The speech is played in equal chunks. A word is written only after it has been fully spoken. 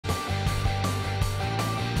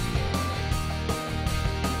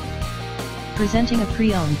Presenting a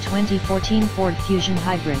pre-owned 2014 Ford Fusion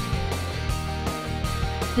Hybrid.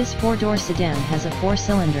 This four-door sedan has a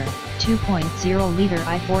four-cylinder, 2.0-liter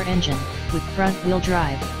i4 engine, with front-wheel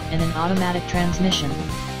drive, and an automatic transmission.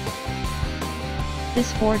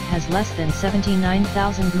 This Ford has less than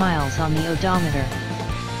 79,000 miles on the odometer.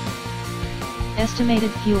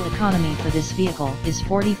 Estimated fuel economy for this vehicle is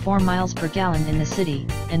 44 miles per gallon in the city,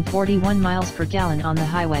 and 41 miles per gallon on the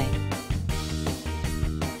highway.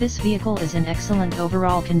 This vehicle is in excellent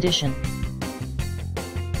overall condition.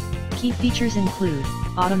 Key features include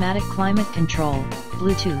automatic climate control,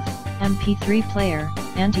 Bluetooth, MP3 player,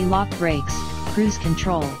 anti-lock brakes, cruise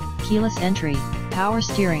control, keyless entry, power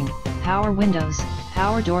steering, power windows,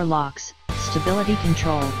 power door locks, stability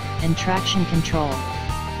control, and traction control.